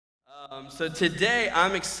So today,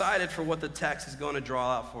 I'm excited for what the text is going to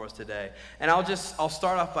draw out for us today. And I'll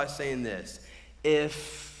start off by saying this.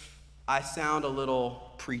 If I sound a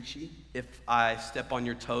little preachy, if I step on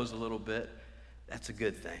your toes a little bit, that's a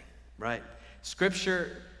good thing, right?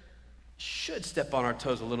 Scripture should step on our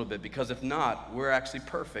toes a little bit, because if not, we're actually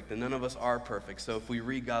perfect, and none of us are perfect. So if we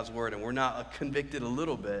read God's word and we're not convicted a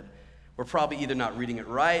little bit, we're probably either not reading it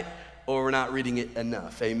right or we're not reading it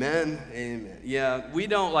enough. Amen? Amen. Yeah, we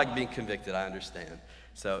don't like being convicted, I understand.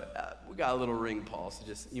 So we got a little ring, Paul, so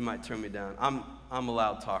just, you might turn me down. I'm a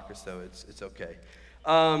loud talker, so it's okay.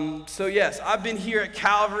 So yes, I've been here at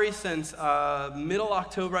Calvary since middle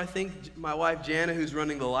October, I think. My wife, Jana, who's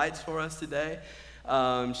running the lights for us today,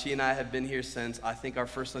 she and I have been here since, I think our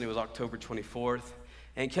first Sunday was October 24th.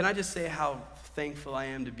 And can I just say how thankful I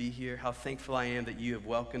am to be here, how thankful I am that you have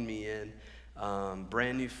welcomed me in.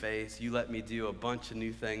 Brand new face. You let me do a bunch of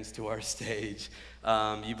new things to our stage.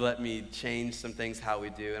 You've let me change some things how we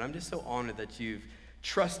do. And I'm just so honored that you've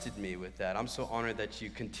trusted me with that. I'm so honored that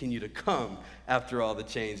you continue to come after all the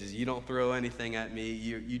changes. You don't throw anything at me.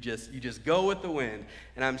 You just go with the wind.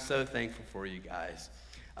 And I'm so thankful for you guys.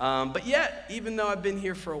 But yet, even though I've been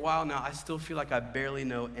here for a while now, I still feel like I barely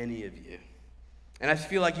know any of you. And I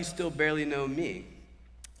feel like you still barely know me,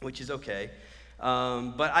 which is okay.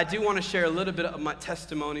 But I do want to share a little bit of my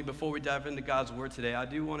testimony before we dive into God's word today. I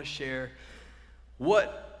do want to share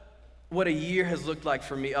what a year has looked like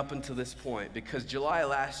for me up until this point, because July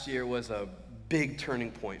last year was a big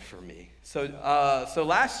turning point for me. So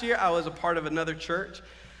last year I was a part of another church.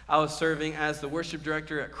 I was serving as the worship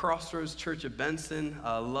director at Crossroads Church of Benson.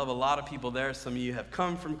 I love a lot of people there. Some of you have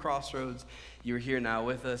come from Crossroads. You're here now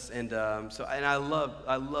with us, and I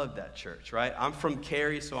love that church. Right? I'm from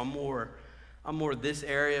Cary, so I'm more this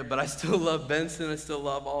area, but I still love Benson. I still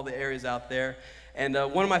love all the areas out there. And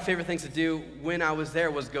one of my favorite things to do when I was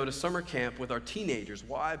there was go to summer camp with our teenagers.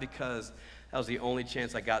 Why? Because that was the only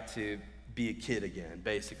chance I got to be a kid again,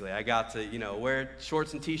 basically. I got to, wear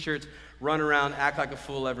shorts and T-shirts, run around, act like a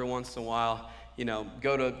fool every once in a while,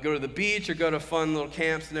 go to the beach or go to fun little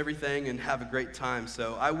camps and everything and have a great time.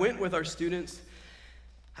 So I went with our students.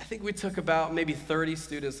 I think we took about maybe 30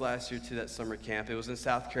 students last year to that summer camp. It was in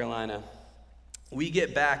South Carolina. We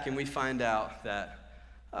get back and we find out that,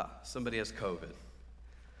 somebody has COVID.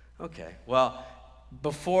 Okay, well,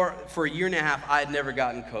 for a year and a half, I had never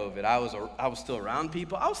gotten COVID. I was still around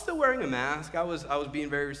people. I was still wearing a mask. I was being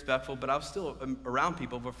very respectful, but I was still around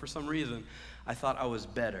people. But for some reason, I thought I was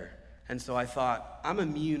better. And so I thought, I'm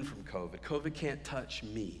immune from COVID. COVID can't touch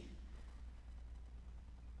me.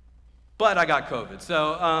 But I got COVID.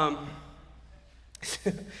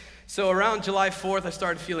 So around July 4th, I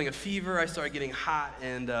started feeling a fever. I started getting hot,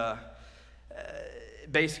 and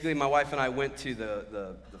basically my wife and I went to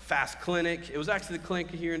the FAST clinic. It was actually the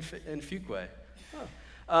clinic here in Fuquay.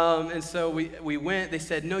 And so we went. They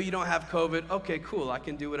said, no, you don't have COVID. Okay, cool. I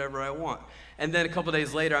can do whatever I want. And then a couple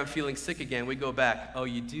days later, I'm feeling sick again. We go back. Oh,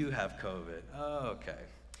 you do have COVID. Oh, okay.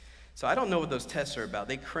 So I don't know what those tests are about.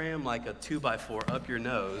 They cram like a 2x4 up your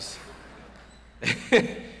nose.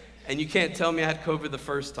 And you can't tell me I had COVID the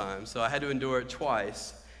first time, so I had to endure it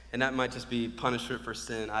twice, and that might just be punishment for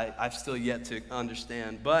sin. I've still yet to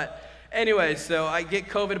understand. But anyway, so I get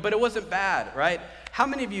COVID, but it wasn't bad, right? How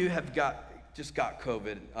many of you have just got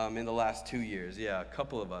COVID in the last 2 years? Yeah, a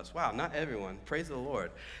couple of us. Wow, not everyone. Praise the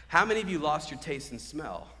Lord. How many of you lost your taste and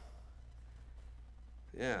smell?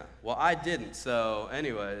 Yeah, well, I didn't. So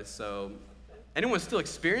anyway, anyone still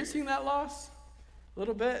experiencing that loss? A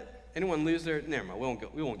little bit? Anyone lose their, never mind,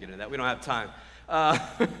 we won't get into that. We don't have time.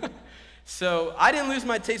 So I didn't lose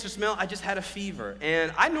my taste or smell. I just had a fever.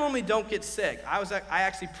 And I normally don't get sick. I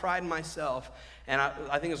actually pride myself. And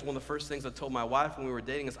I think it's one of the first things I told my wife when we were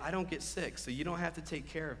dating is, I don't get sick, so you don't have to take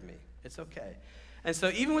care of me. It's okay. And so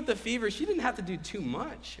even with the fever, she didn't have to do too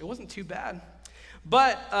much. It wasn't too bad.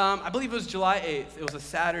 But I believe it was July 8th. It was a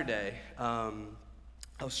Saturday. I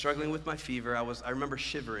was struggling with my fever. I remember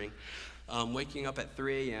shivering. Waking up at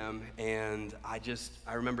 3 a.m., and I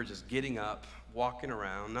remember just getting up, walking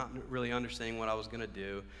around, not really understanding what I was going to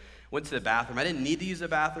do. Went to the bathroom. I didn't need to use the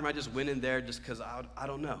bathroom. I just went in there just because I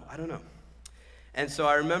don't know. And so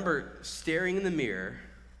I remember staring in the mirror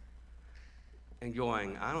and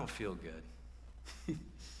going, I don't feel good.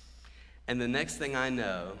 And the next thing I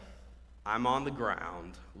know, I'm on the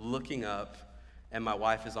ground looking up, and my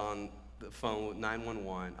wife is on the phone with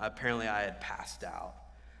 911. Apparently, I had passed out.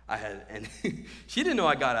 And she didn't know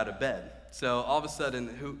I got out of bed. So all of a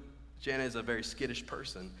sudden, Jana is a very skittish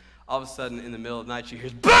person. All of a sudden, in the middle of the night, she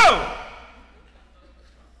hears, boom!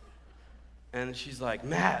 And she's like,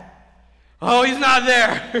 Matt, oh, he's not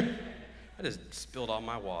there. I just spilled all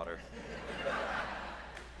my water.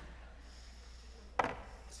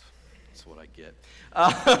 That's what I get.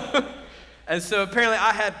 And so apparently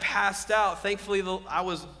I had passed out. Thankfully, I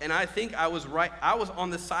was on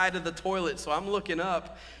the side of the toilet, so I'm looking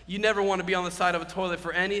up. You never want to be on the side of a toilet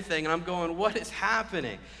for anything, and I'm going, what is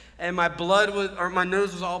happening? And my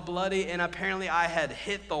nose was all bloody, and apparently I had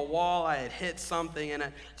hit the wall, I had hit something, and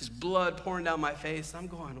just blood pouring down my face. I'm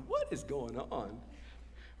going, what is going on?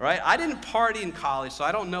 Right? I didn't party in college, so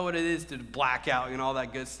I don't know what it is to black out and all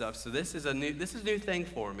that good stuff. So this is a new thing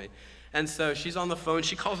for me. And so she's on the phone.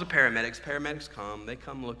 She calls the paramedics. Paramedics come. They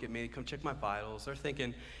come look at me. They come check my vitals. They're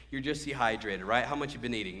thinking, you're just dehydrated, right? How much you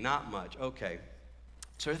been eating? Not much. Okay.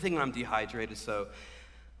 So they're thinking I'm dehydrated. So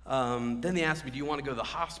then they asked me, do you want to go to the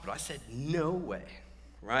hospital? I said, no way,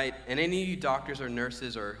 right? And any of you doctors or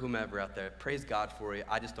nurses or whomever out there, praise God for you.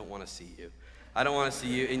 I just don't want to see you. I don't want to see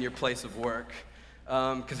you in your place of work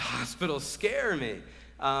because hospitals scare me.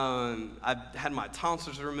 I've had my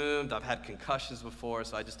tonsils removed. I've had concussions before,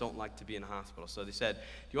 so I just don't like to be in a hospital. So they said, do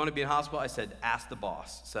you want to be in a hospital? I said, ask the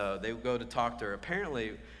boss. So they would go to talk to her.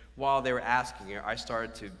 Apparently, while they were asking her, I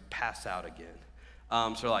started to pass out again.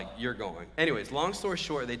 So they're like, you're going. Anyways, long story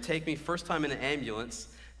short, they take me first time in an ambulance.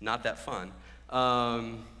 Not that fun.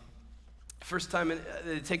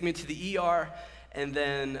 They take me to the ER. And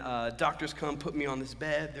then doctors come, put me on this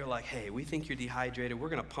bed. They're like, hey, we think you're dehydrated. We're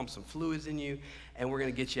going to pump some fluids in you, and we're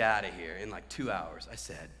going to get you out of here in like 2 hours. I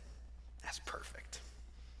said, that's perfect.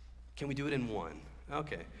 Can we do it in 1?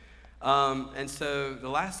 Okay. And so the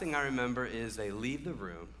last thing I remember is they leave the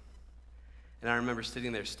room, and I remember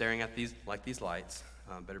sitting there staring at these lights.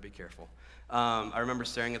 Better be careful. I remember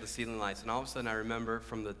staring at the ceiling lights, and all of a sudden I remember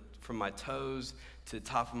from my toes to the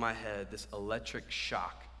top of my head, this electric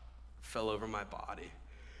shock fell over my body.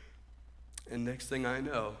 And next thing I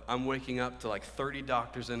know, I'm waking up to like 30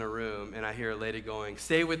 doctors in a room, and I hear a lady going,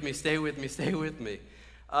 stay with me, stay with me, stay with me.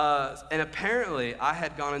 And apparently, I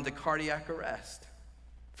had gone into cardiac arrest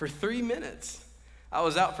for 3 minutes. I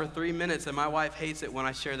was out for 3 minutes, and my wife hates it when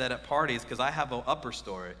I share that at parties because I have an upper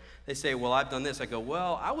story. They say, well, I've done this. I go,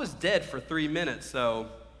 well, I was dead for 3 minutes, so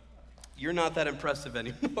you're not that impressive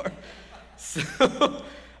anymore.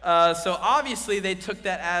 So obviously they took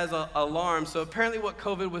that as an alarm. So apparently what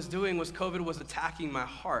COVID was doing was COVID was attacking my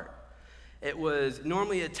heart.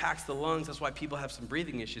 Normally it attacks the lungs. That's why people have some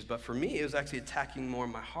breathing issues. But for me, it was actually attacking more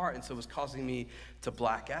my heart. And so it was causing me to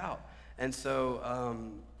black out. And so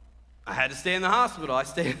I had to stay in the hospital. I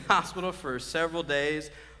stayed in the hospital for several days.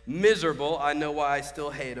 Miserable. I know why I still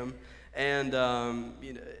hate them. And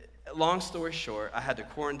long story short, I had to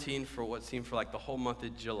quarantine for what seemed for like the whole month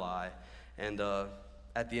of July. And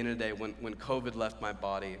at the end of the day, when COVID left my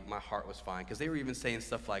body, my heart was fine. Because they were even saying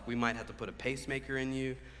stuff like, we might have to put a pacemaker in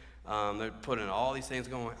you. They're putting all these things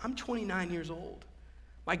going. I'm 29 years old.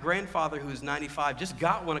 My grandfather, who's 95, just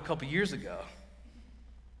got one a couple years ago.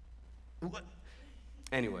 What?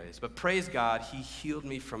 Anyways, but praise God, he healed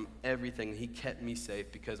me from everything. He kept me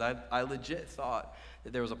safe because I legit thought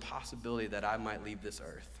that there was a possibility that I might leave this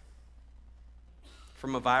earth.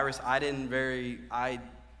 From a virus I didn't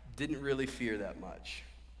really fear that much.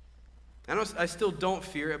 I still don't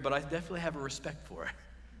fear it, but I definitely have a respect for it.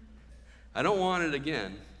 I don't want it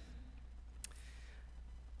again.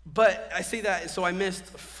 But I say that, so I missed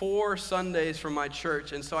 4 Sundays from my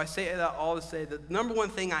church, and so I say that all to say that the number one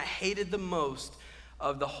thing I hated the most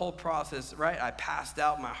of the whole process, right? I passed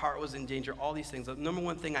out, my heart was in danger, all these things. The number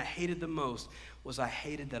one thing I hated the most was I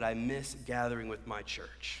hated that I missed gathering with my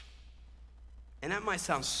church. And that might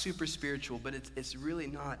sound super spiritual, but it's really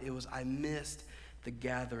not. I missed the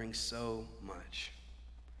gathering so much.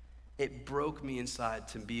 It broke me inside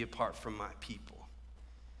to be apart from my people.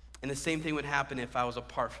 And the same thing would happen if I was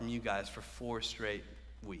apart from you guys for 4 straight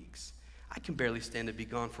weeks. I can barely stand to be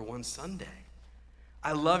gone for 1 Sunday.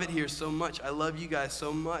 I love it here so much. I love you guys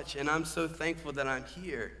so much, and I'm so thankful that I'm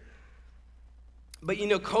here. But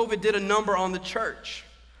COVID did a number on the church.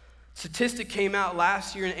 Statistic came out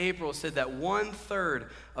last year in April, said that 1/3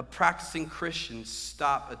 of practicing Christians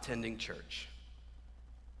stop attending church.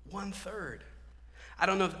 1/3. I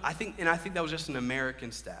don't know, I think that was just an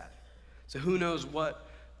American stat. So who knows what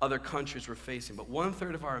other countries were facing, but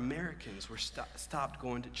 1/3 of our Americans were stopped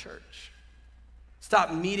going to church.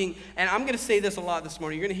 Stop meeting, and I'm going to say this a lot this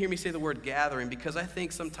morning. You're going to hear me say the word gathering because I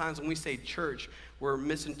think sometimes when we say church, we're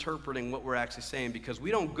misinterpreting what we're actually saying because we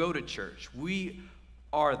don't go to church. We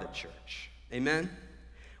are the church. Amen?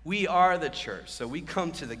 We are the church. So we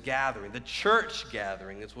come to the gathering. The church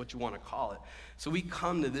gathering is what you want to call it. So we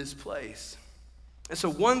come to this place. And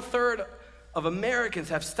so 1/3 of Americans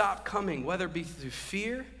have stopped coming, whether it be through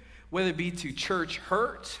fear, whether it be to church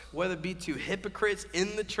hurt, whether it be to hypocrites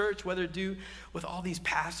in the church, whether it do with all these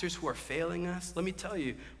pastors who are failing us. Let me tell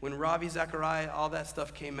you, when Ravi Zachariah, all that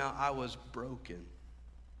stuff came out, I was broken.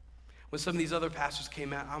 When some of these other pastors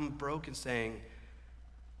came out, I'm broken saying,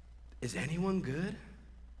 is anyone good?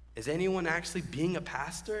 Is anyone actually being a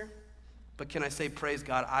pastor? But can I say, praise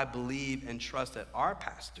God, I believe and trust that our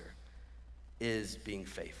pastor is being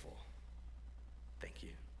faithful. Thank you.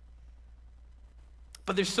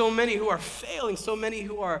 But there's so many who are failing, so many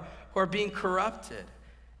who are being corrupted.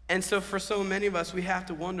 And so for so many of us, we have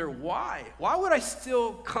to wonder why. Why would I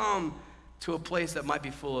still come to a place that might be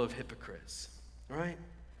full of hypocrites, right?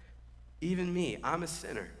 Even me, I'm a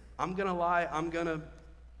sinner. I'm gonna lie, I'm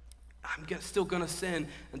still gonna sin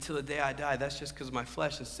until the day I die. That's just because of my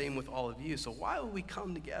flesh, and same with all of you. So why would we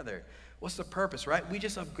come together? What's the purpose, right? We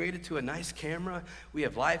just upgraded to a nice camera. We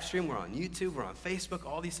have live stream. We're on YouTube. We're on Facebook.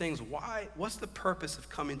 All these things. Why? What's the purpose of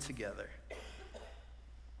coming together?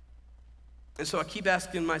 And so I keep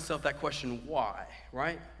asking myself that question, why,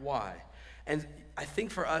 right? Why? And I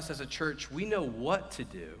think for us as a church, we know what to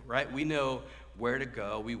do, right? We know where to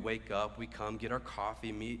go. We wake up, we come, get our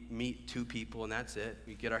coffee, meet two people, and that's it.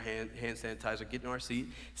 We get our hand sanitizer, get in our seat,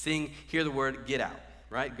 hear the word, get out,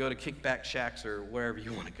 right? Go to Kickback Shacks or wherever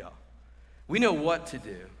you want to go. We know what to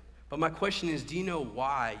do, but my question is, do you know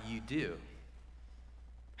why you do?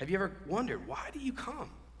 Have you ever wondered, why do you come?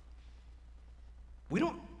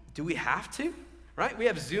 Do we have to? Right? We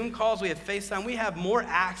have Zoom calls, we have FaceTime, we have more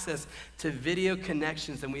access to video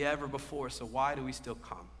connections than we ever before, so why do we still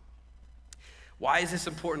come? Why is this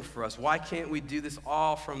important for us? Why can't we do this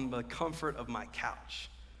all from the comfort of my couch?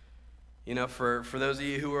 You know, for those of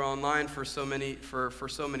you who were online for so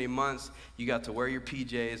many months, you got to wear your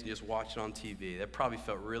PJs and just watch it on TV. That probably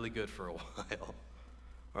felt really good for a while.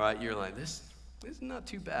 All right, you're like, this is not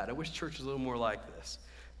too bad. I wish church was a little more like this.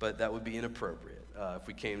 But that would be inappropriate if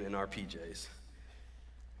we came in our PJs.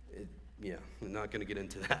 I'm not going to get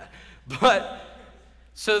into that. But,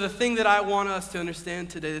 so the thing that I want us to understand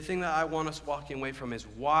today, the thing that I want us walking away from is,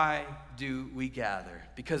 why do we gather?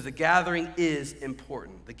 Because the gathering is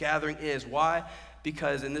important. The gathering is. Why?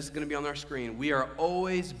 Because, and this is going to be on our screen, we are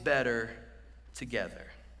always better together.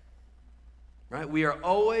 Right? We are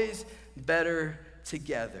always better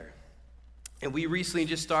together. And we recently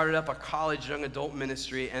just started up a college young adult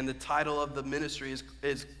ministry, and the title of the ministry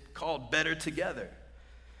is called Better Together.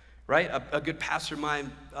 Right? A good pastor of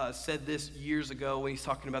mine said this years ago when he's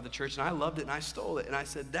talking about the church, and I loved it, and I stole it, and I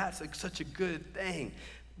said, that's such a good thing.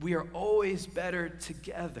 We are always better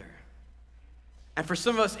together. And for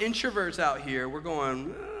some of us introverts out here, we're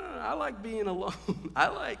going, I like being alone. I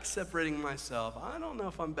like separating myself. I don't know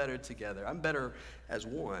if I'm better together. I'm better as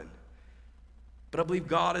one. But I believe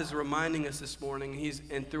God is reminding us this morning,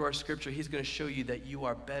 and through our scripture, he's going to show you that you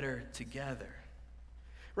are better together.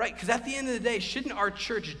 Right? Because at the end of the day, shouldn't our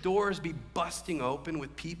church doors be busting open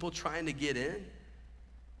with people trying to get in?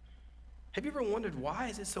 Have you ever wondered, why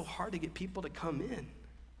is it so hard to get people to come in?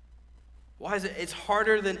 Why is it? It's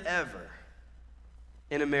harder than ever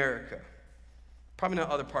in America. Probably not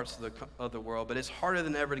other parts of the world, but it's harder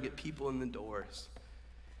than ever to get people in the doors.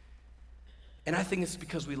 And I think it's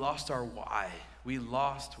because we lost our why. We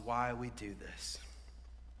lost why we do this.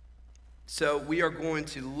 So we are going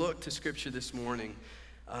to look to Scripture this morning.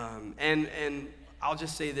 And I'll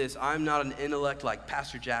just say this, I'm not an intellect like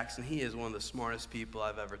Pastor Jackson. He is one of the smartest people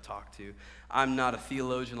I've ever talked to. I'm not a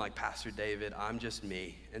theologian like Pastor David. I'm just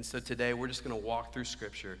me. And so today we're just going to walk through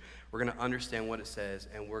Scripture. We're going to understand what it says,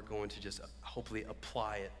 and we're going to just hopefully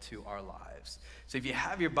apply it to our lives. So if you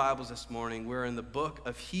have your Bibles this morning, we're in the book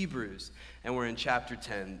of Hebrews, and we're in chapter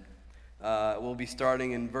 10. We'll be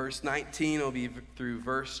starting in verse 19. We'll be through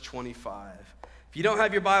verse 25. If you don't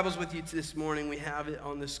have your Bibles with you this morning, we have it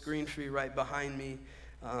on the screen for you right behind me.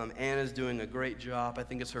 Anna's doing a great job. I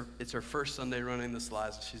think it's her first Sunday running the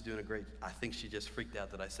slides. She's doing I think she just freaked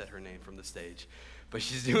out that I said her name from the stage. But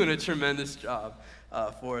she's doing a tremendous job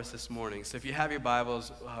for us this morning. So if you have your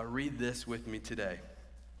Bibles, read this with me today.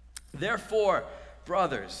 Therefore,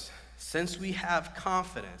 brothers, since we have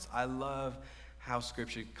confidence, I love how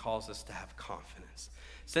Scripture calls us to have confidence.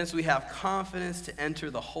 Since we have confidence to enter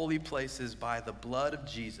the holy places by the blood of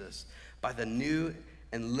Jesus, by the new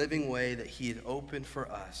and living way that he had opened for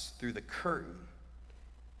us through the curtain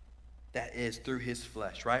that is through his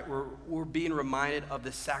flesh, right? We're being reminded of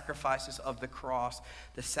the sacrifices of the cross,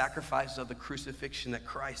 the sacrifices of the crucifixion that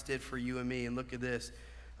Christ did for you and me. And look at this.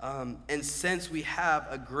 And since we have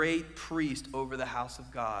a great priest over the house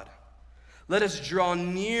of God, let us draw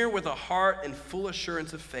near with a heart and full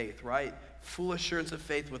assurance of faith, right? Full assurance of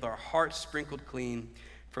faith with our hearts sprinkled clean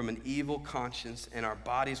from an evil conscience and our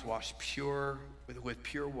bodies washed pure with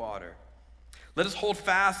pure water. Let us hold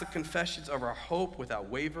fast the confessions of our hope without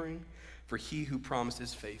wavering, for he who promised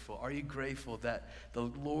is faithful. Are you grateful that the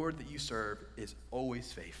Lord that you serve is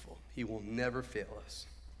always faithful? He will never fail us.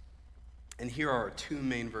 And here are our two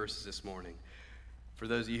main verses this morning. For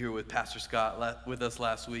those of you who were with Pastor Scott with us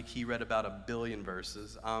last week, he read about 1 billion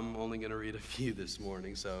verses. I'm only going to read a few this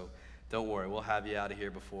morning, so don't worry. We'll have you out of here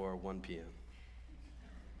before 1 p.m.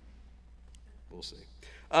 We'll see.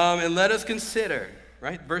 And let us consider,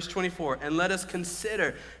 right? Verse 24, and let us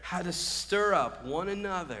consider how to stir up one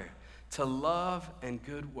another to love and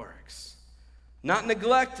good works, not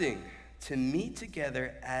neglecting to meet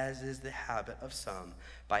together as is the habit of some,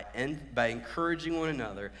 by encouraging one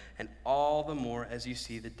another, and all the more as you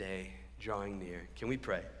see the day drawing near. Can we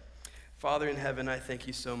pray? Father in heaven, I thank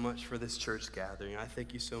you so much for this church gathering. I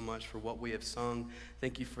thank you so much for what we have sung.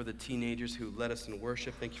 Thank you for the teenagers who led us in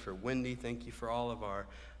worship. Thank you for Wendy. Thank you for all of our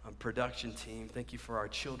production team. Thank you for our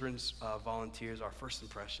children's volunteers, our first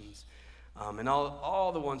impressions, and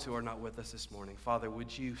all the ones who are not with us this morning. Father,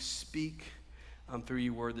 would you speak through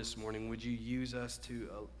your word this morning? Would you use us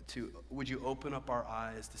would you open up our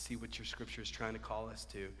eyes to see what your scripture is trying to call us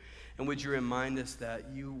to? And would you remind us that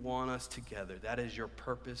you want us together? That is your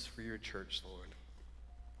purpose for your church, Lord.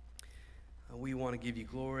 We want to give you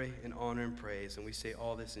glory and honor and praise, and we say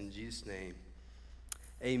all this in Jesus' name.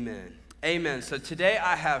 Amen. Amen. So today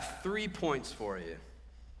I have 3 points for you.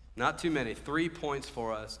 Not too many. 3 points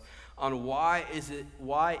for us on why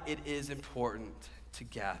it is important to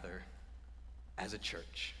gather as a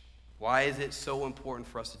church. Why is it so important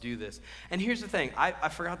for us to do this? And here's the thing. I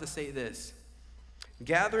forgot to say this.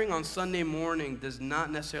 Gathering on Sunday morning does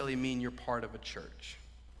not necessarily mean you're part of a church,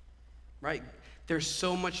 right? There's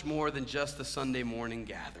so much more than just the Sunday morning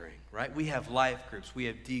gathering, right? We have life groups, we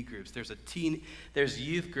have D groups, there's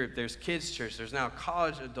youth group, there's kids church, there's now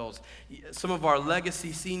college adults. Some of our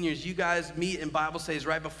legacy seniors, you guys meet in Bible studies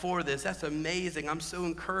right before this. That's amazing. I'm so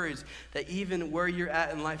encouraged that even where you're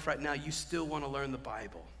at in life right now, you still want to learn the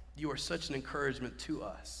Bible. You are such an encouragement to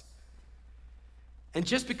us. And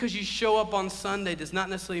just because you show up on Sunday does not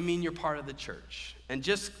necessarily mean you're part of the church. And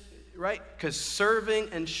just, right? Because serving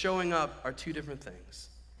and showing up are two different things.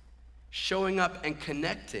 Showing up and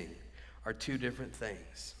connecting are two different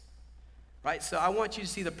things. Right? So I want you to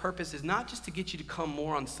see the purpose is not just to get you to come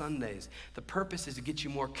more on Sundays. The purpose is to get you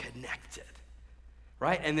more connected.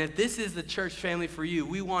 Right? And if this is the church family for you,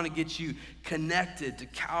 we want to get you connected to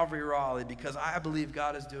Calvary Raleigh, because I believe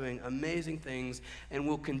God is doing amazing things and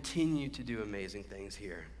will continue to do amazing things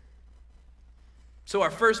here. So our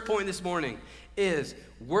first point this morning is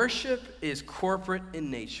worship is corporate in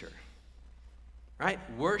nature. Right?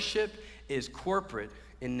 Worship is corporate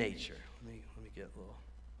in nature. Let me get a little.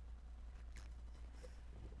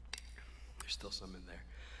 There's still some in there.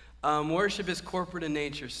 Worship is corporate in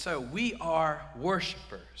nature. So we are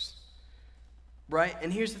worshipers, right?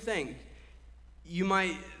 And here's the thing.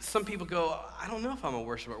 Some people go, I don't know if I'm a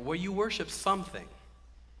worshiper. Well, you worship something.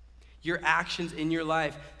 Your actions in your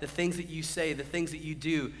life, the things that you say, the things that you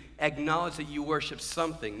do, acknowledge that you worship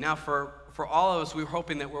something. Now, for all of us, we're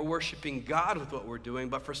hoping that we're worshiping God with what we're doing,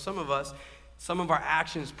 but for some of us, some of our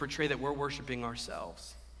actions portray that we're worshiping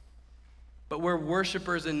ourselves. But we're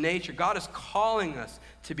worshipers in nature. God is calling us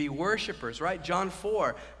to be worshipers, right? John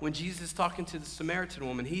 4, when Jesus is talking to the Samaritan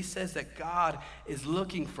woman, he says that God is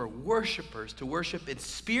looking for worshipers to worship in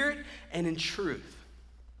spirit and in truth.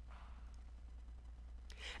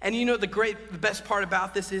 And you know, the best part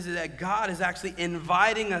about this is that God is actually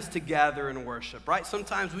inviting us to gather and worship, right?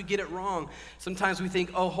 Sometimes we get it wrong. Sometimes we think,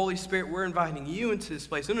 oh, Holy Spirit, we're inviting you into this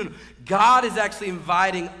place. No. God is actually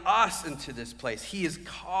inviting us into this place. He is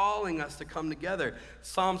calling us to come together.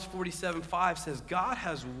 Psalms 47:5 says, God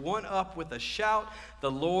has one up with a shout, the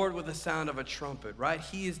Lord with the sound of a trumpet, right?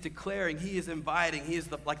 He is declaring, he is inviting, he is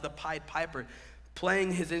like the Pied Piper,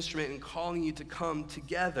 playing his instrument and calling you to come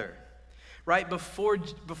together. Right,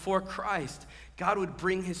 before Christ, God would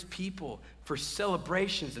bring his people for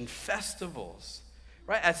celebrations and festivals.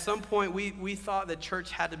 Right, at some point we thought that church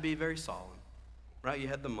had to be very solemn. Right, you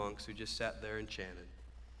had the monks who just sat there and chanted.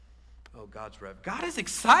 Oh, God's rev. God is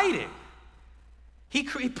exciting. He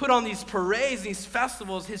put on these parades, these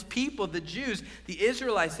festivals. His people, the Jews, the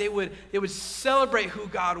Israelites, they would celebrate who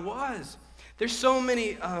God was. There's so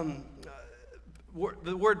many.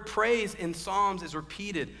 The word praise in Psalms is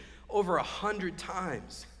repeated over 100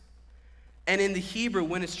 times. And in the Hebrew,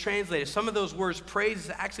 when it's translated, some of those words, praise,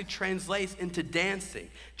 actually translates into dancing,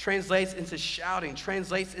 translates into shouting,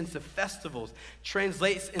 translates into festivals,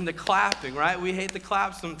 translates into clapping, right? We hate the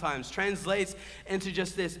clap sometimes. Translates into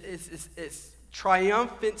just this, it's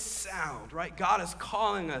triumphant sound, right? God is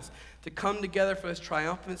calling us to come together for this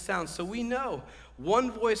triumphant sound. So we know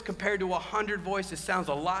one voice compared to 100 voices sounds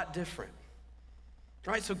a lot different,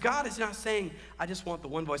 right? So God is not saying, I just want the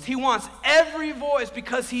one voice. He wants every voice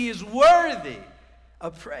because he is worthy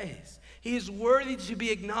of praise. He is worthy to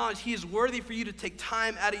be acknowledged. He is worthy for you to take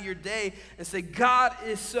time out of your day and say, God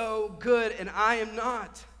is so good and I am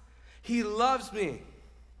not. He loves me.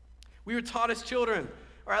 We were taught as children,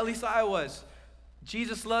 or at least I was,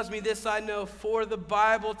 Jesus loves me, this I know, for the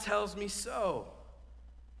Bible tells me so.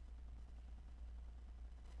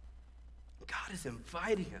 God is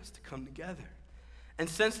inviting us to come together. And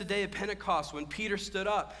since the day of Pentecost, when Peter stood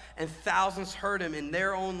up and thousands heard him in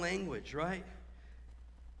their own language, right?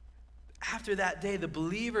 After that day, the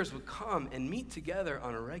believers would come and meet together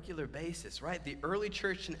on a regular basis, right? The early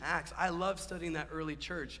church in Acts, I love studying that early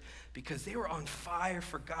church because they were on fire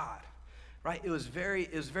for God, right? It was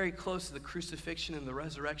very close to the crucifixion and the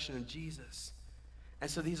resurrection of Jesus. And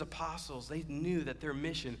so these apostles, they knew that their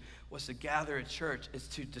mission was to gather a church, is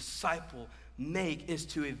to disciple, make, is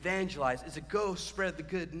to evangelize, is to go spread the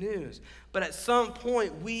good news. But at some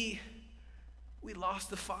point, we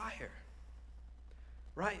lost the fire.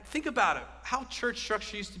 Right? Think about it. How church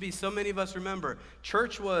structure used to be. So many of us remember.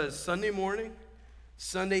 Church was Sunday morning,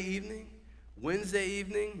 Sunday evening, Wednesday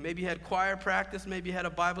evening. Maybe you had choir practice. Maybe you had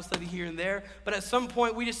a Bible study here and there. But at some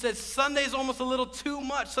point, we just said Sunday's almost a little too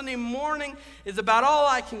much. Sunday morning is about all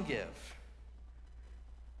I can give.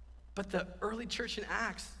 But the early church in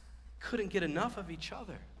Acts couldn't get enough of each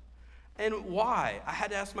other. And why? I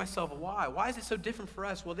had to ask myself, why? Why is it so different for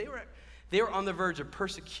us? Well, they were on the verge of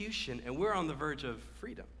persecution, and we're on the verge of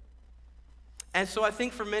freedom. And so I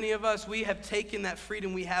think for many of us, we have taken that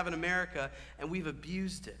freedom we have in America, and we've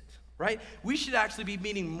abused it, right? We should actually be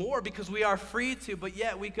meeting more because we are free to, but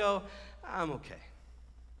yet we go, I'm okay.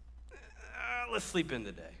 Let's sleep in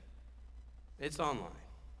today. It's online.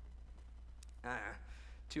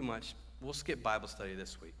 Too much. We'll skip Bible study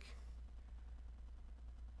this week.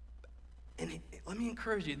 And let me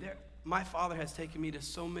encourage you, my Father has taken me to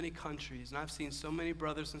so many countries, and I've seen so many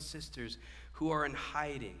brothers and sisters who are in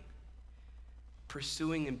hiding,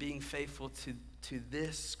 pursuing and being faithful to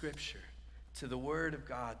this scripture, to the Word of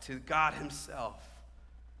God, to God Himself,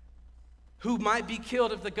 who might be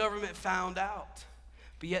killed if the government found out,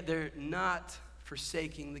 but yet they're not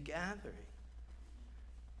forsaking the gathering.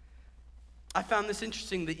 I found this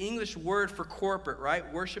interesting. The English word for corporate,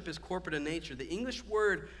 right? Worship is corporate in nature. The English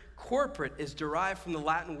word corporate is derived from the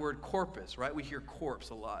Latin word corpus, right? We hear corpse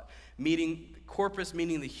a lot, corpus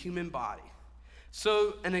meaning the human body.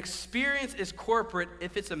 So an experience is corporate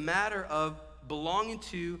if it's a matter of belonging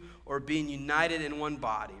to or being united in one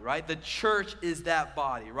body, right? The church is that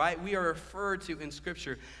body, right? We are referred to in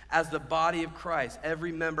Scripture as the body of Christ,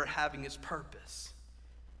 every member having its purpose.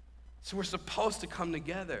 So we're supposed to come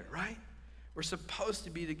together, right? We're supposed to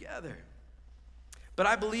be together. But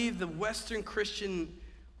I believe the Western Christian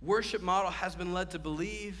worship model has been led to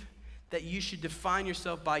believe that you should define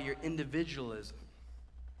yourself by your individualism,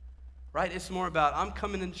 right? It's more about, I'm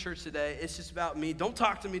coming into church today. It's just about me. Don't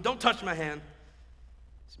talk to me. Don't touch my hand.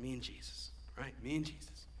 It's me and Jesus, right? Me and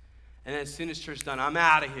Jesus. And then as soon as church is done, I'm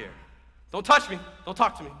out of here. Don't touch me. Don't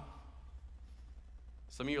talk to me.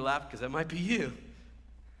 Some of you are laughing because that might be you.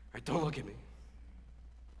 Right? Don't look at me.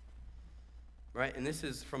 Right? And this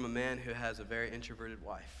is from a man who has a very introverted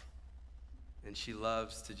wife. And she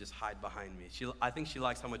loves to just hide behind me. I think she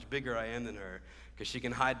likes how much bigger I am than her because she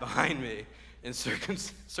can hide behind me in certain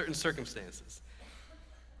circumstances.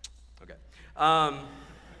 Okay.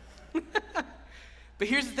 But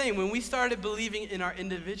here's the thing. When we started believing in our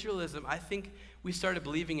individualism, I think we started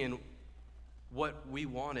believing in what we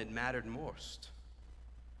wanted mattered most.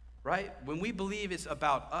 Right? When we believe it's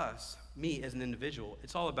about us, me as an individual,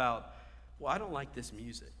 it's all about, well, I don't like this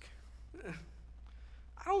music.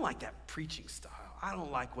 I don't like that preaching style. I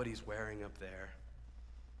don't like what he's wearing up there.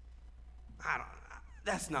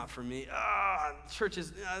 That's not for me.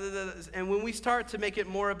 Churches, and when we start to make it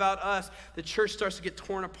more about us, the church starts to get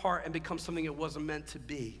torn apart and become something it wasn't meant to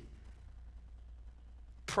be.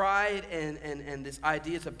 Pride and this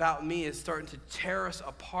idea it's about me is starting to tear us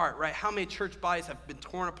apart, right? How many church bodies have been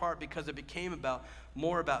torn apart because it became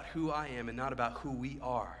more about who I am and not about who we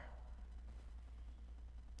are?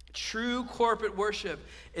 True corporate worship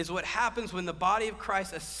is what happens when the body of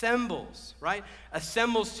Christ assembles, right?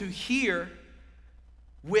 Assembles to hear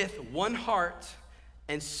with one heart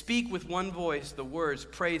and speak with one voice the words,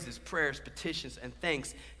 praises, prayers, petitions, and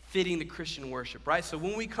thanks fitting the Christian worship, right? So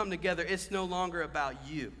when we come together, it's no longer about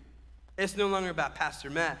you. It's no longer about Pastor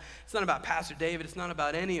Matt. It's not about Pastor David. It's not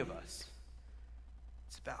about any of us.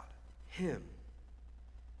 It's about Him.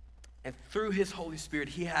 And through his Holy Spirit,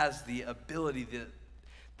 he has the ability,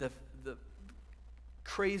 the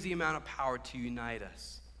crazy amount of power to unite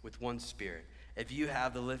us with one spirit. If you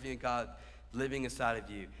have the living God living inside of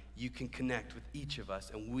you, you can connect with each of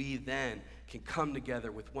us, and we then can come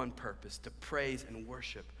together with one purpose, to praise and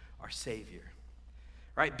worship our Savior.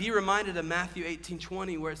 Right? Be reminded of Matthew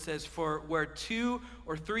 18:20, where it says, "For where 2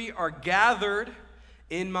 or 3 are gathered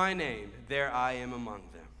in my name, there I am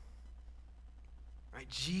among them." Right?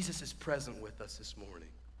 Jesus is present with us this morning.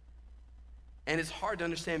 And it's hard to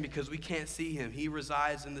understand because we can't see him. He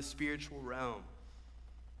resides in the spiritual realm.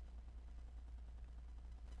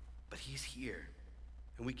 But he's here,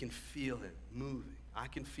 and we can feel him moving.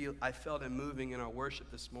 I felt him moving in our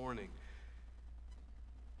worship this morning.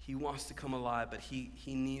 He wants to come alive, but he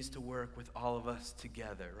needs to work with all of us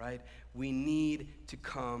together, right? We need to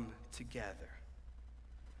come together.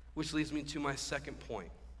 Which leads me to my second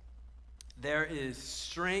point. There is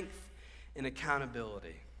strength in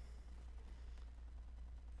accountability.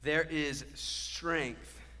 There is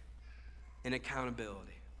strength in accountability.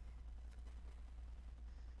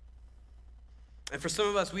 And for some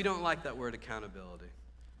of us, we don't like that word accountability,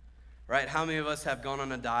 right? How many of us have gone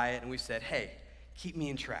on a diet and we said, hey, keep me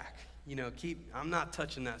in track. I'm not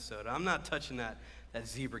touching that soda. I'm not touching that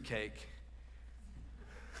zebra cake.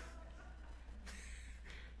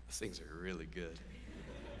 Those things are really good.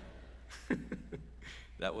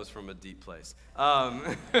 That was from a deep place.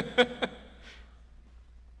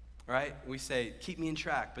 Right? We say, keep me in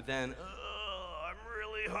track, but then, I'm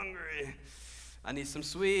really hungry. I need some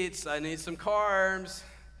sweets. I need some carbs.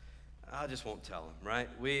 I just won't tell them, right?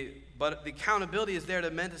 But the accountability is there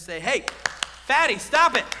meant to say, hey, fatty,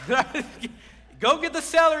 stop it. Go get the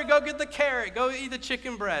celery. Go get the carrot. Go eat the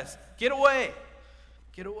chicken breast. Get away.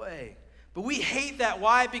 Get away. But we hate that.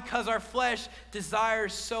 Why? Because our flesh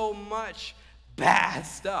desires so much bad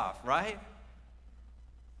stuff, right?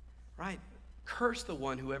 Right? Curse the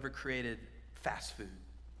one who ever created fast food.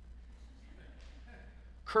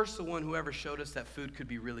 Curse the one who ever showed us that food could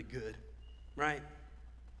be really good, right?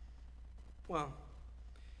 Well,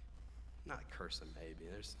 not curse them maybe.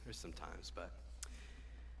 There's some times, but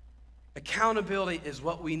accountability is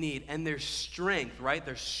what we need, and there's strength, right?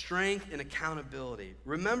 There's strength in accountability.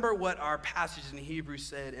 Remember what our passage in Hebrews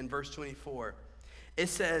said in verse 24. It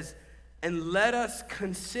says, "And let us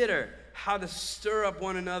consider how to stir up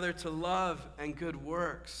one another to love and good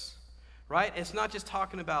works." Right? It's not just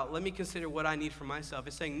talking about, let me consider what I need for myself.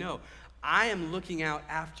 It's saying, no, I am looking out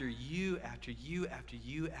after you, after you, after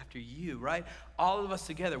you, after you, right? All of us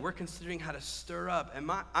together, we're considering how to stir up. And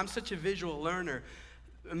I'm such a visual learner.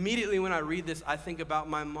 Immediately when I read this, I think about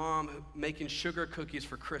my mom making sugar cookies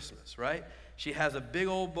for Christmas, right? She has a big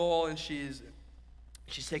old bowl, and she's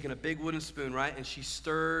taking a big wooden spoon, right? And she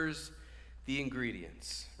stirs the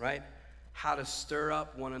ingredients, right? How to stir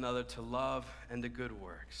up one another to love and to good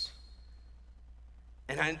works.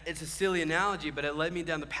 And it's a silly analogy, but it led me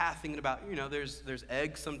down the path thinking about, there's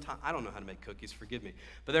eggs sometimes. I don't know how to make cookies, forgive me.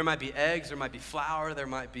 But there might be eggs, there might be flour, there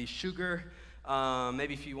might be sugar.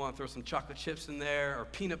 Maybe if you want to throw some chocolate chips in there, or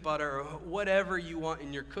peanut butter, or whatever you want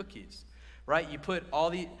in your cookies, right? You put all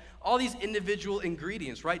these individual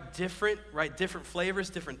ingredients, right? Different flavors,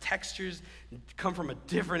 different textures, come from a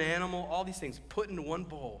different animal, all these things put into one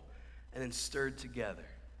bowl and then stirred together.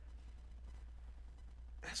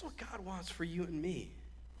 That's what God wants for you and me.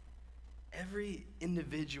 Every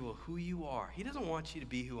individual, who you are. He doesn't want you to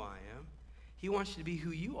be who I am. He wants you to be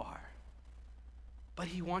who you are. But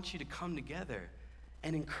he wants you to come together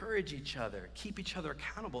and encourage each other, keep each other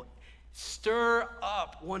accountable, stir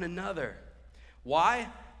up one another. Why?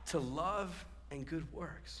 To love and good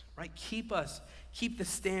works, right? Keep the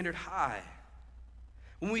standard high.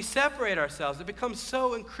 When we separate ourselves, it becomes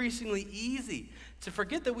so increasingly easy to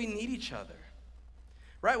forget that we need each other.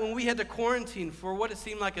 Right, when we had to quarantine for what it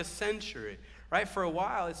seemed like a century, right? For a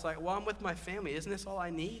while, it's like, well, I'm with my family. Isn't this all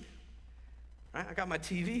I need? Right? I got my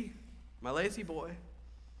TV, my lazy boy.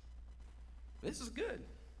 This is good.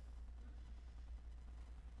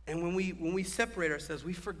 And when we separate ourselves,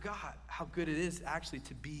 we forgot how good it is actually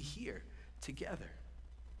to be here together.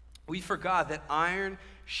 We forgot that iron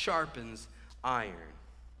sharpens iron.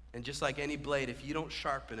 And just like any blade, if you don't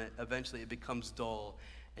sharpen it, eventually it becomes dull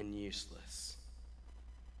and useless.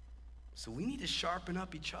 So we need to sharpen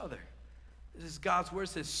up each other. This is God's word,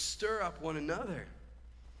 says, stir up one another.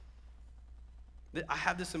 I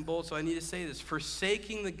have this in bold, so I need to say this.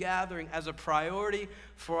 Forsaking the gathering as a priority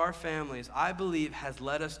for our families, I believe, has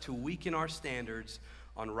led us to weaken our standards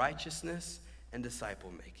on righteousness and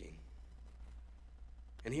disciple making.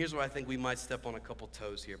 And here's where I think we might step on a couple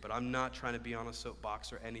toes here, but I'm not trying to be on a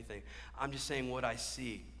soapbox or anything. I'm just saying what I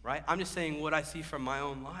see, right? I'm just saying what I see from my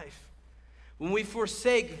own life. When we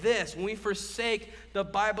forsake this, when we forsake the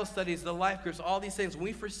Bible studies, the life groups, all these things, when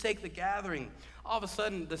we forsake the gathering, all of a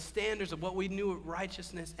sudden the standards of what we knew of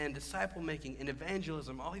righteousness and disciple making and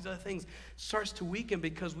evangelism, all these other things starts to weaken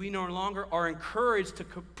because we no longer are encouraged to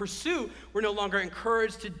pursue, we're no longer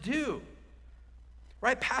encouraged to do.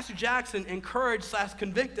 Right? Pastor Jackson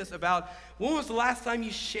encouraged/convict us about when was the last time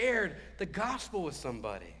you shared the gospel with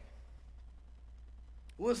somebody?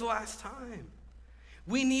 When was the last time?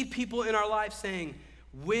 We need people in our life saying,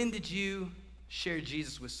 when did you share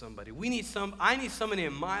Jesus with somebody? I need somebody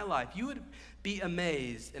in my life. You would be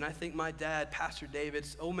amazed, and I think my dad, Pastor David,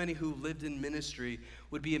 so many who lived in ministry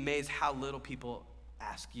would be amazed how little people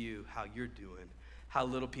ask you how you're doing. How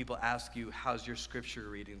little people ask you, how's your scripture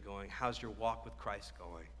reading going? How's your walk with Christ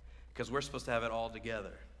going? Because we're supposed to have it all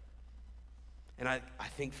together. And I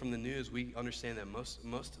think from the news, we understand that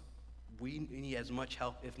we need as much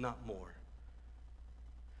help, if not more.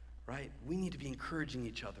 Right? We need to be encouraging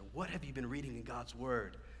each other. What have you been reading in God's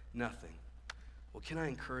word? Nothing. Well, can I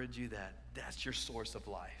encourage you that that's your source of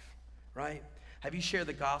life, right? Have you shared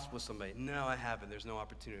the gospel with somebody? No, I haven't. There's no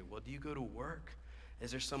opportunity. Well, do you go to work?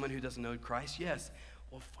 Is there someone who doesn't know Christ? Yes.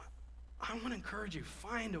 Well, I want to encourage you,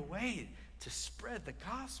 find a way to spread the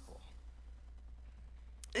gospel.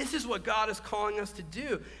 This is what God is calling us to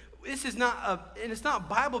do. This is not and it's not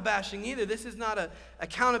Bible bashing either. This is not a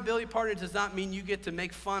accountability partner. It does not mean you get to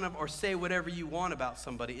make fun of or say whatever you want about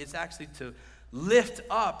somebody. It's actually to lift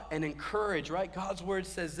up and encourage, right? God's word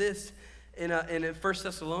says this in 1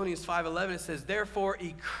 Thessalonians 5:11. It says, therefore,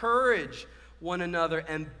 encourage one another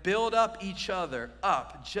and build up each other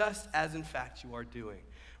up, just as in fact you are doing.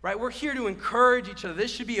 Right? We're here to encourage each other.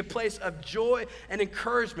 This should be a place of joy and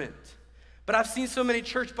encouragement. But I've seen so many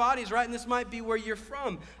church bodies, right? And this might be where you're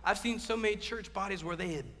from. I've seen so many church bodies where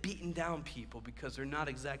they have beaten down people because they're not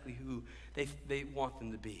exactly who they want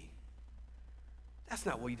them to be. That's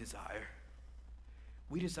not what we desire.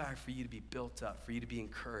 We desire for you to be built up, for you to be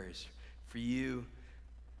encouraged, for you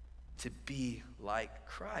to be like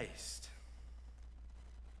Christ.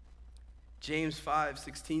 James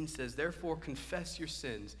 5:16 says, therefore confess your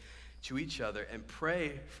sins to each other and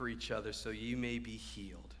pray for each other so you may be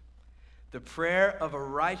healed. The prayer of a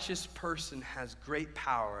righteous person has great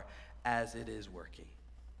power as it is working.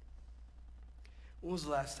 When was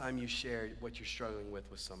the last time you shared what you're struggling with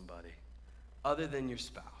somebody other than your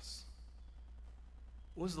spouse?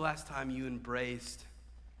 When was the last time you embraced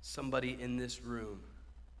somebody in this room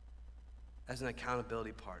as an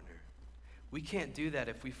accountability partner? We can't do that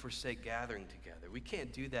if we forsake gathering together. We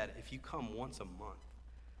can't do that if you come once a month.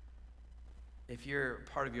 If you're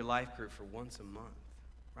part of your life group for once a month,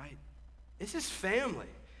 right? This is family.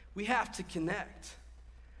 We have to connect.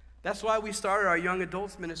 That's why we started our young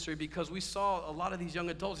adults ministry, because we saw a lot of these young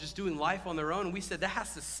adults just doing life on their own, and we said that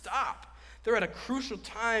has to stop. They're at a crucial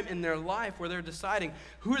time in their life where they're deciding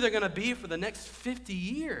who they're going to be for the next 50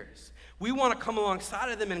 years. We want to come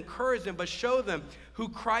alongside of them and encourage them, but show them who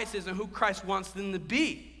Christ is and who Christ wants them to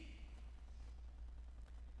be.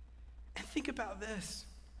 And think about this.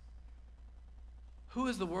 Who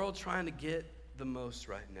is the world trying to get the most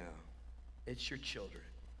right now? It's your children.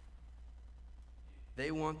 They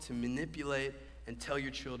want to manipulate and tell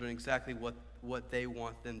your children exactly what they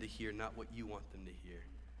want them to hear, not what you want them to hear,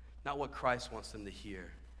 not what Christ wants them to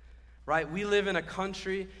hear. Right? We live in a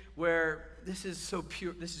country where this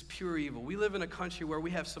is pure evil. We live in a country where we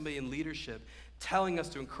have somebody in leadership telling us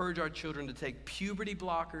to encourage our children to take puberty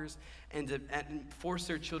blockers and force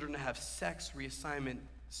their children to have sex reassignment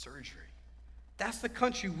surgery. That's the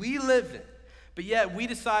country we live in. But yet we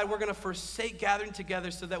decide we're going to forsake gathering together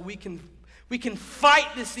so that we can fight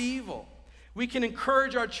this evil. We can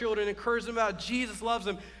encourage our children, encourage them about Jesus loves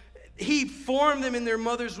them. He formed them in their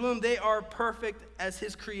mother's womb. They are perfect as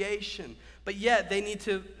his creation. But yet they need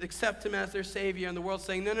to accept him as their Savior. And the world's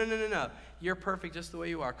saying, no. You're perfect just the way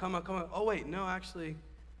you are. Come on. Oh, wait, no, actually,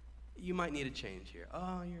 you might need a change here.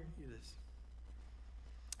 Oh, you're this.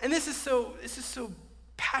 And this is so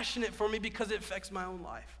passionate for me because it affects my own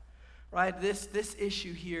life. Right? This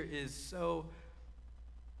issue here is so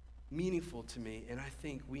meaningful to me, and I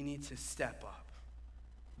think we need to step up.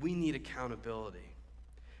 We need accountability.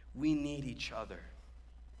 We need each other.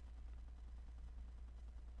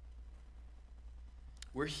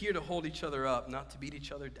 We're here to hold each other up, not to beat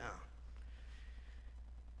each other down.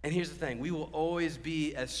 And here's the thing, we will always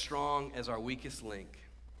be as strong as our weakest link.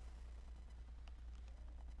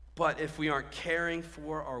 But if we aren't caring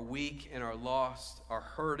for our weak and our lost, our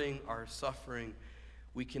hurting, our suffering,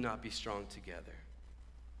 we cannot be strong together.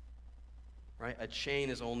 right? A chain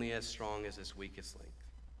is only as strong as its weakest link.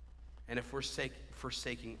 And if we're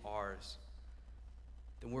forsaking ours,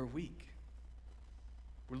 then we're weak.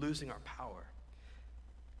 We're losing our power.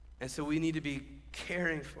 And so we need to be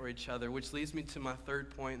caring for each other, which leads me to my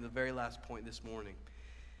third point, the very last point this morning.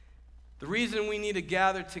 The reason we need to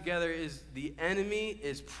gather together is the enemy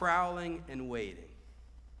is prowling and waiting.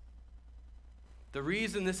 The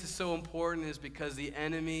reason this is so important is because the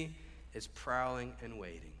enemy is prowling and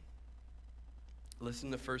waiting.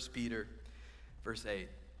 Listen to 1 Peter, verse 8.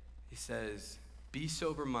 He says, "Be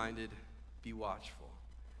sober-minded, be watchful.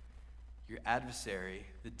 Your adversary,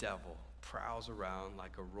 the devil, prowls around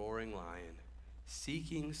like a roaring lion,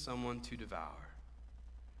 seeking someone to devour.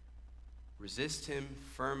 Resist him,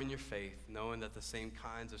 firm in your faith, knowing that the same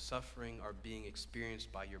kinds of suffering are being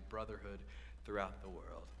experienced by your brotherhood throughout the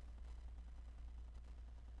world."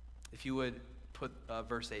 If you would put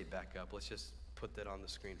verse 8 back up, let's just put that on the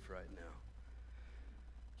screen for right now.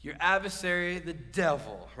 Your adversary, the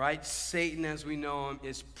devil, right? Satan, as we know him,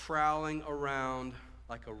 is prowling around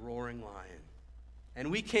like a roaring lion. And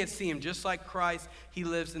we can't see him. Just like Christ, he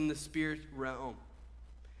lives in the spirit realm.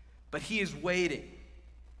 But he is waiting.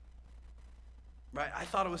 Right? I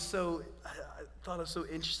thought it was so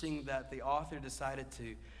interesting that the author decided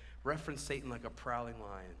to reference Satan like a prowling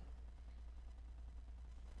lion.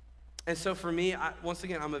 And so for me, once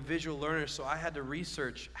again, I'm a visual learner, so I had to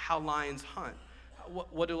research how lions hunt.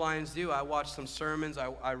 What do lions do? I watched some sermons,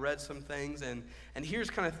 I read some things, and here's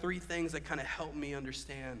kind of three things that kind of help me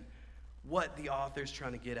understand what the author's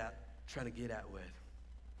trying to get at with.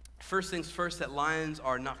 First things first, that lions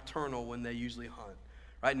are nocturnal when they usually hunt,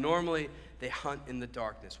 right? Normally, they hunt in the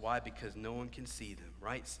darkness. Why? Because no one can see them,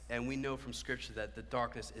 right? And we know from Scripture that the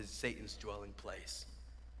darkness is Satan's dwelling place.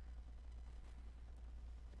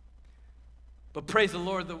 But praise the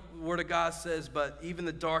Lord, the Word of God says, but even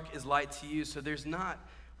the dark is light to you. So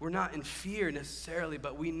we're not in fear necessarily,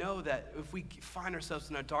 but we know that if we find ourselves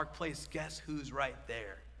in a dark place, guess who's right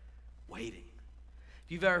there? Waiting.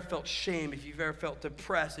 If you've ever felt shame, if you've ever felt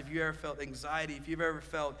depressed, if you've ever felt anxiety, if you've ever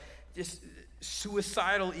felt just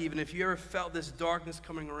suicidal even, if you ever felt this darkness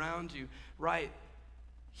coming around you, right,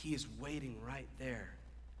 he is waiting right there.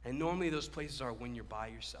 And normally those places are when you're by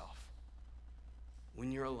yourself,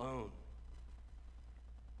 when you're alone.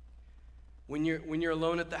 When you're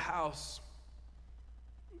alone at the house,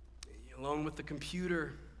 you're alone with the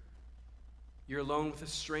computer, you're alone with a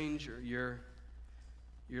stranger, you're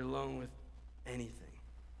alone with anything,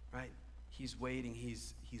 right? He's waiting,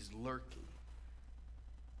 he's lurking.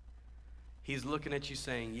 He's looking at you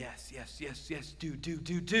saying, yes, yes, yes, yes,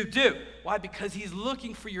 do. Why? Because he's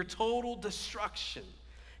looking for your total destruction.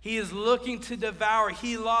 He is looking to devour.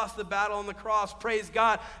 He lost the battle on the cross, praise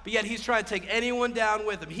God, but yet he's trying to take anyone down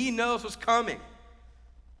with him. He knows what's coming,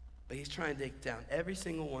 but he's trying to take down every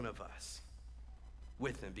single one of us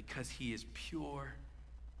with him because he is pure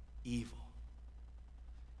evil.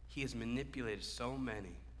 He has manipulated so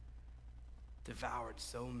many, devoured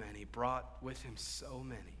so many, brought with him so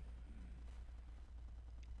many.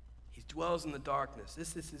 He dwells in the darkness.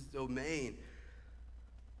 This is his domain.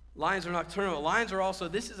 Lions are nocturnal. Lions are also,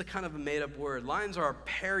 this is a kind of a made-up word. Lions are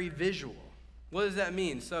perivisual. What does that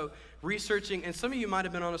mean? So researching, and some of you might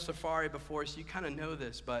have been on a safari before, so you kind of know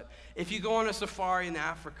this, but if you go on a safari in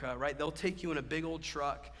Africa, right, they'll take you in a big old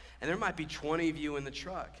truck, and there might be 20 of you in the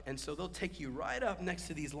truck, and so they'll take you right up next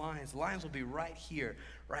to these lions. The lions will be right here,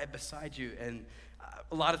 right beside you, and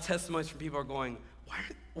a lot of testimonies from people are going,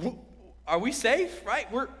 are we safe, right?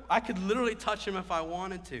 I could literally touch him if I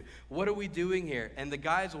wanted to. What are we doing here? And the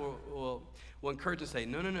guys will encourage and say,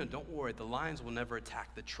 no, don't worry. The lions will never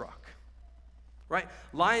attack the truck, right?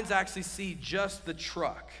 Lions actually see just the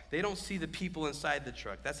truck. They don't see the people inside the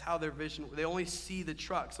truck. That's how their vision, they only see the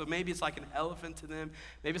truck. So maybe it's like an elephant to them.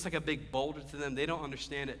 Maybe it's like a big boulder to them. They don't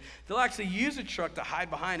understand it. They'll actually use a truck to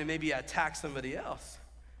hide behind and maybe attack somebody else.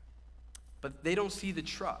 But they don't see the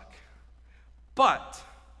truck. But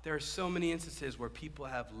there are so many instances where people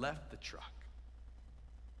have left the truck.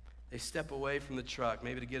 They step away from the truck,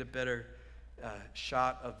 maybe to get a better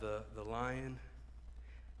shot of the lion,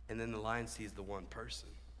 and then the lion sees the one person,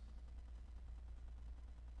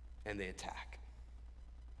 and they attack.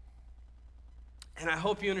 And I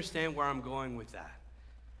hope you understand where I'm going with that,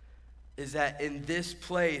 is that in this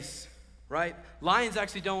place, right, lions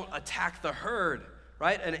actually don't attack the herd,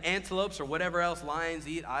 right? And antelopes or whatever else lions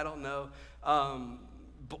eat, I don't know,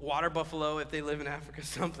 water buffalo if they live in Africa,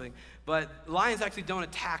 something. But lions actually don't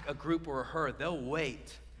attack a group or a herd. They'll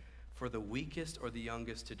wait for the weakest or the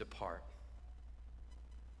youngest to depart.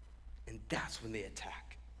 And that's when they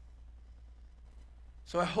attack.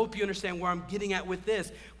 So I hope you understand where I'm getting at with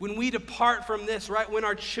this. When we depart from this, right, when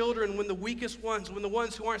our children, when the weakest ones, when the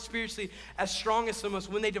ones who aren't spiritually as strong as some of us,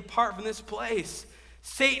 when they depart from this place,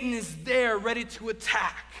 Satan is there ready to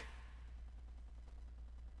attack.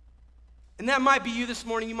 And that might be you this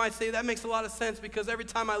morning. You might say, that makes a lot of sense because every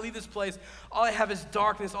time I leave this place, all I have is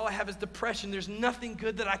darkness. All I have is depression. There's nothing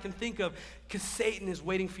good that I can think of because Satan is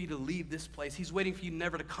waiting for you to leave this place. He's waiting for you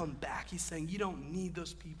never to come back. He's saying, you don't need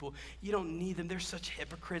those people. You don't need them. They're such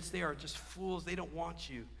hypocrites. They are just fools. They don't want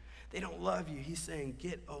you. They don't love you. He's saying,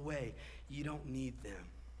 get away. You don't need them.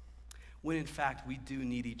 When in fact, we do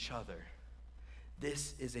need each other.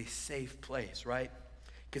 This is a safe place, right?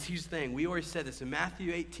 Because here's the thing, we already said this in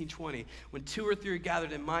Matthew 18:20, when 2 or 3 are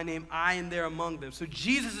gathered in my name, I am there among them. So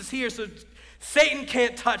Jesus is here, so Satan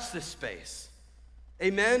can't touch this space.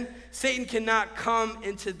 Amen? Satan cannot come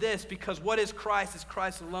into this because what is Christ is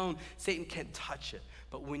Christ alone. Satan can't touch it.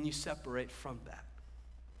 But when you separate from that,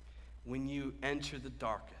 when you enter the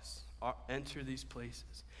darkest, enter these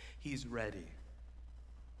places, he's ready.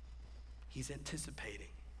 He's anticipating.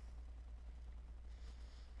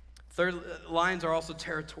 Third lines are also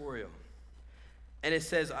territorial. And it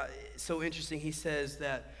says, it's so interesting, he says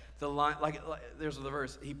that the lion, like there's the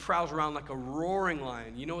verse, he prowls around like a roaring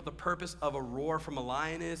lion. You know what the purpose of a roar from a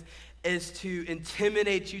lion is? Is to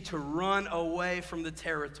intimidate you to run away from the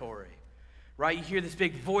territory. Right? You hear this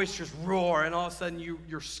big voice just roar, and all of a sudden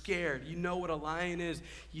you're scared. You know what a lion is.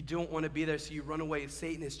 You don't want to be there, so you run away.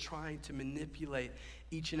 Satan is trying to manipulate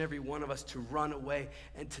each and every one of us to run away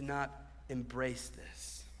and to not embrace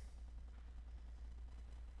this.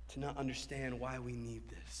 To not understand why we need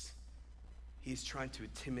this. He's trying to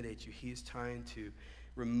intimidate you. He's trying to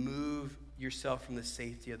remove yourself from the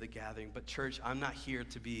safety of the gathering. But church, I'm not here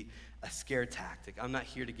to be a scare tactic. I'm not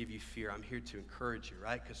here to give you fear. I'm here to encourage you,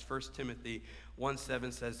 right? Because 1 Timothy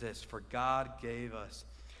 1:7 says this, for God gave us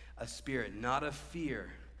a spirit, not of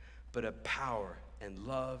fear, but of power and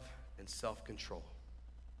love and self-control.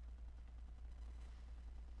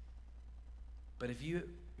 But if you've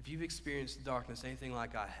experienced darkness, anything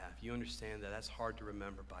like I have, you understand that that's hard to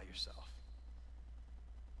remember by yourself.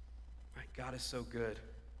 Right? God is so good,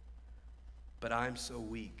 but I'm so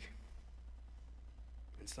weak.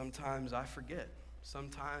 And sometimes I forget.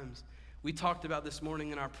 Sometimes, we talked about this morning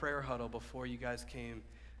in our prayer huddle before you guys came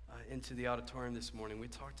into the auditorium this morning. We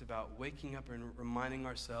talked about waking up and reminding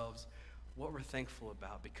ourselves what we're thankful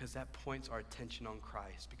about because that points our attention on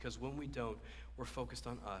Christ. Because when we don't, we're focused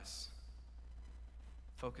on us.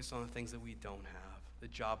 Focus on the things that we don't have, the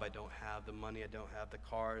job I don't have, the money I don't have, the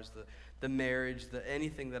cars, the marriage,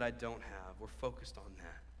 anything that I don't have. We're focused on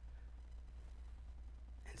that.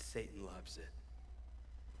 And Satan loves it.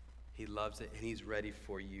 He loves it, and he's ready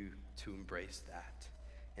for you to embrace that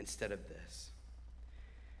instead of this.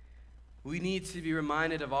 We need to be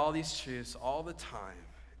reminded of all these truths all the time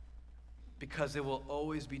because it will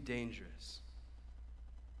always be dangerous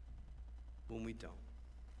when we don't.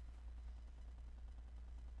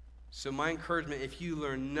 So my encouragement, if you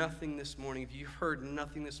learned nothing this morning, if you heard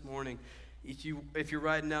nothing this morning, if you're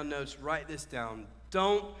writing down notes, write this down.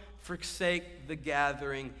 Don't forsake the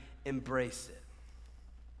gathering, embrace it.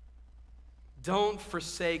 Don't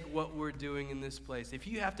forsake what we're doing in this place. If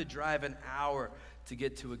you have to drive an hour to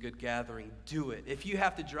get to a good gathering, do it. If you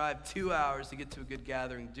have to drive 2 hours to get to a good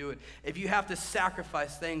gathering, do it. If you have to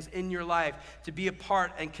sacrifice things in your life to be a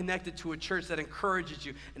part and connected to a church that encourages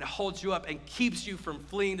you and holds you up and keeps you from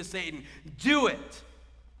fleeing to Satan, do it.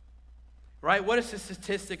 Right? What is the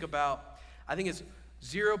statistic about? I think it's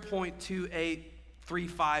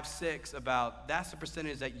 0.28356 about that's the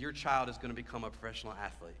percentage that your child is going to become a professional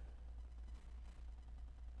athlete.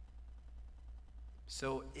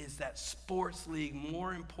 So is that sports league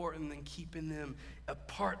more important than keeping them a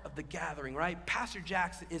part of the gathering, right? Pastor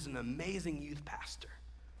Jackson is an amazing youth pastor.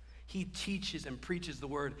 He teaches and preaches the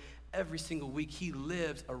word every single week. He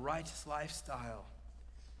lives a righteous lifestyle.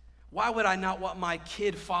 Why would I not want my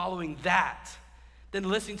kid following that than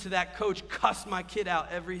listening to that coach cuss my kid out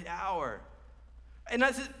every hour? And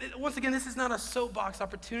once again, this is not a soapbox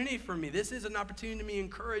opportunity for me. This is an opportunity to me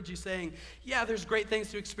encourage you saying, yeah, there's great things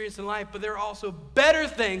to experience in life, but there are also better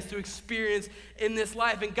things to experience in this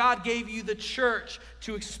life. And God gave you the church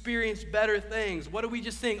to experience better things. What are we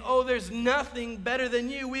just saying? Oh, there's nothing better than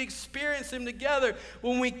you. We experience them together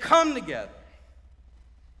when we come together.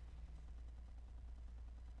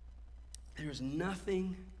 There's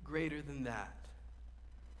nothing greater than that.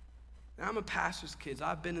 Now, I'm a pastor's kid.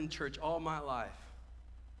 I've been in church all my life.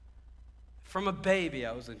 From a baby,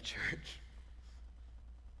 I was in church.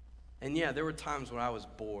 And yeah, there were times when I was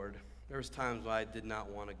bored. There was times when I did not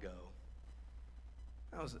want to go.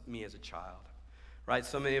 That was me as a child. right?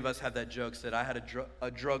 So many of us have that joke that I had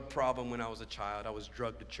a drug problem when I was a child. I was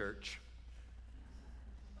drugged to church.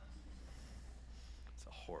 It's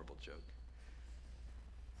a horrible joke.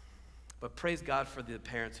 But praise God for the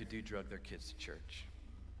parents who do drug their kids to church.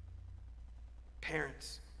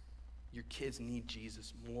 Parents, your kids need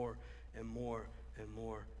Jesus more and more and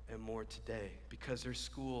more and more today because their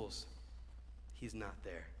schools, he's not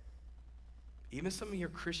there. Even some of your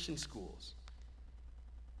Christian schools.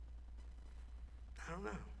 I don't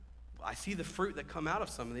know. I see the fruit that come out of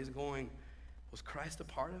some of these going, was Christ a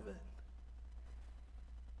part of it?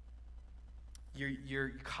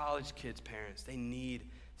 Your college kids' parents, they need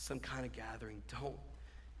some kind of gathering.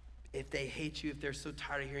 If they hate you, if they're so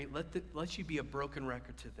tired of hearing, let you be a broken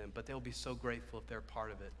record to them, but they'll be so grateful if they're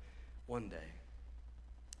part of it one day.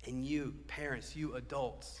 And you, parents, you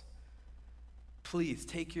adults, please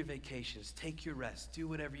take your vacations, take your rest, do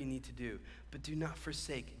whatever you need to do, but do not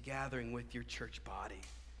forsake gathering with your church body.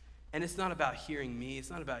 And it's not about hearing me, it's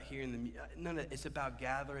not about hearing it's about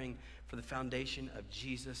gathering for the foundation of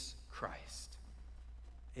Jesus Christ.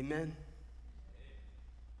 Amen?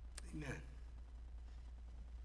 Amen.